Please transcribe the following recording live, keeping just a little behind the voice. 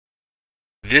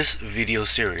This video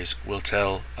series will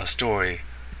tell a story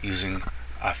using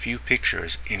a few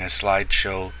pictures in a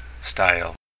slideshow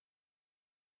style.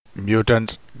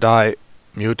 Mutants die.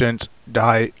 Mutants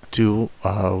die. To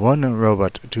one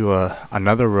robot to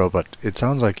another robot. It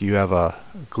sounds like you have a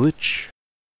glitch.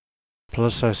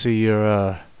 Plus I see you're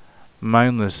a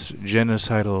mindless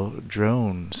genocidal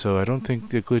drone, so I don't think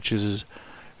the glitch is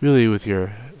really with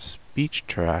your speech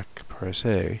track per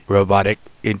se. Robotic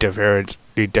interference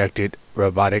detected.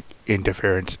 Robotic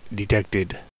interference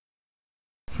detected.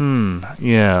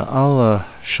 Yeah, I'll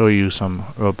show you some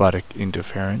robotic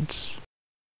interference.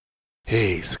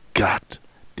 Hey, Scott,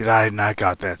 did I knock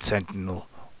out that sentinel,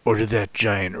 or did that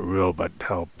giant robot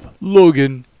help?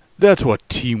 Logan, that's what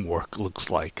teamwork looks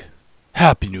like.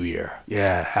 Happy New Year.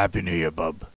 Yeah, Happy New Year,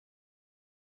 bub.